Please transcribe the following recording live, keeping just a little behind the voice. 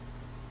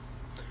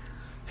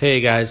Hey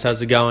guys,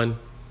 how's it going?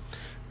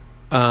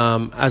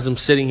 As I'm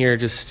sitting here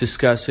just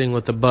discussing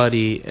with a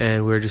buddy,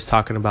 and we are just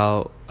talking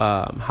about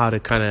how to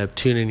kind of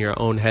tune in your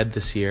own head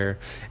this year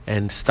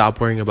and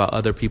stop worrying about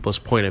other people's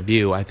point of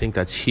view. I think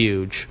that's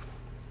huge.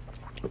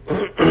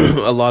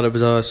 A lot of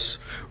us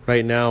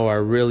right now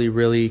are really,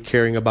 really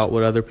caring about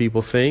what other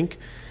people think.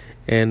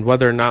 And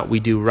whether or not we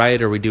do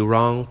right or we do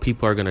wrong,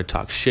 people are going to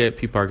talk shit.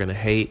 People are going to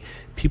hate.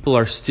 People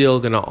are still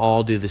going to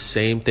all do the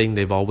same thing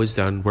they've always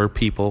done. We're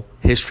people.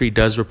 History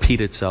does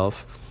repeat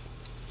itself.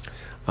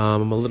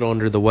 I'm a little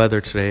under the weather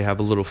today. I have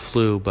a little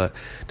flu, but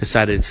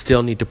decided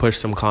still need to push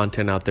some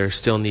content out there.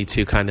 Still need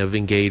to kind of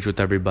engage with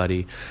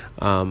everybody,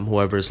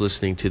 whoever is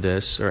listening to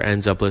this or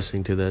ends up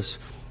listening to this.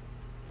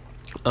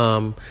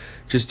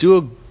 Just do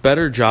a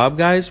better job,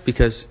 guys,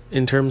 because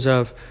in terms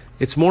of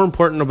it's more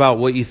important about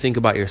what you think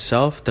about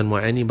yourself than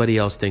what anybody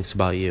else thinks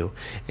about you.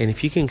 And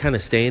if you can kind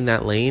of stay in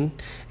that lane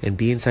and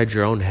be inside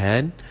your own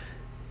head,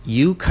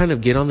 you kind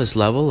of get on this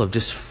level of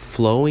just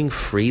flowing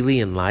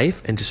freely in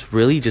life and just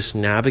really just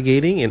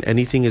navigating, and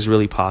anything is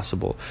really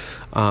possible.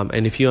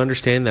 And if you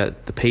understand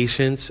that the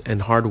patience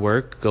and hard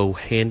work go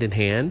hand in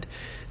hand,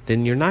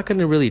 then you're not going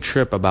to really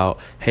trip about,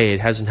 hey, it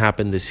hasn't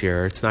happened this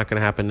year, or it's not going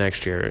to happen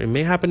next year. It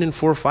may happen in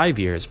 4 or 5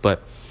 years,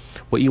 but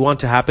what you want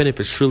to happen, if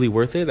it's truly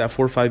worth it, that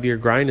 4 or 5 year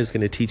grind is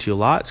going to teach you a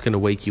lot. It's going to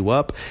wake you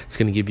up. It's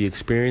going to give you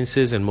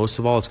experiences. And most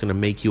of all, it's going to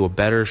make you a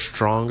better,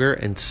 stronger,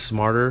 and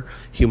smarter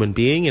human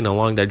being. And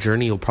along that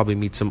journey, you'll probably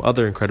meet some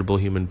other incredible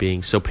human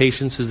beings. So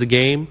patience is the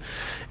game.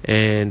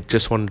 And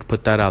just wanted to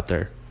put that out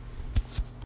there.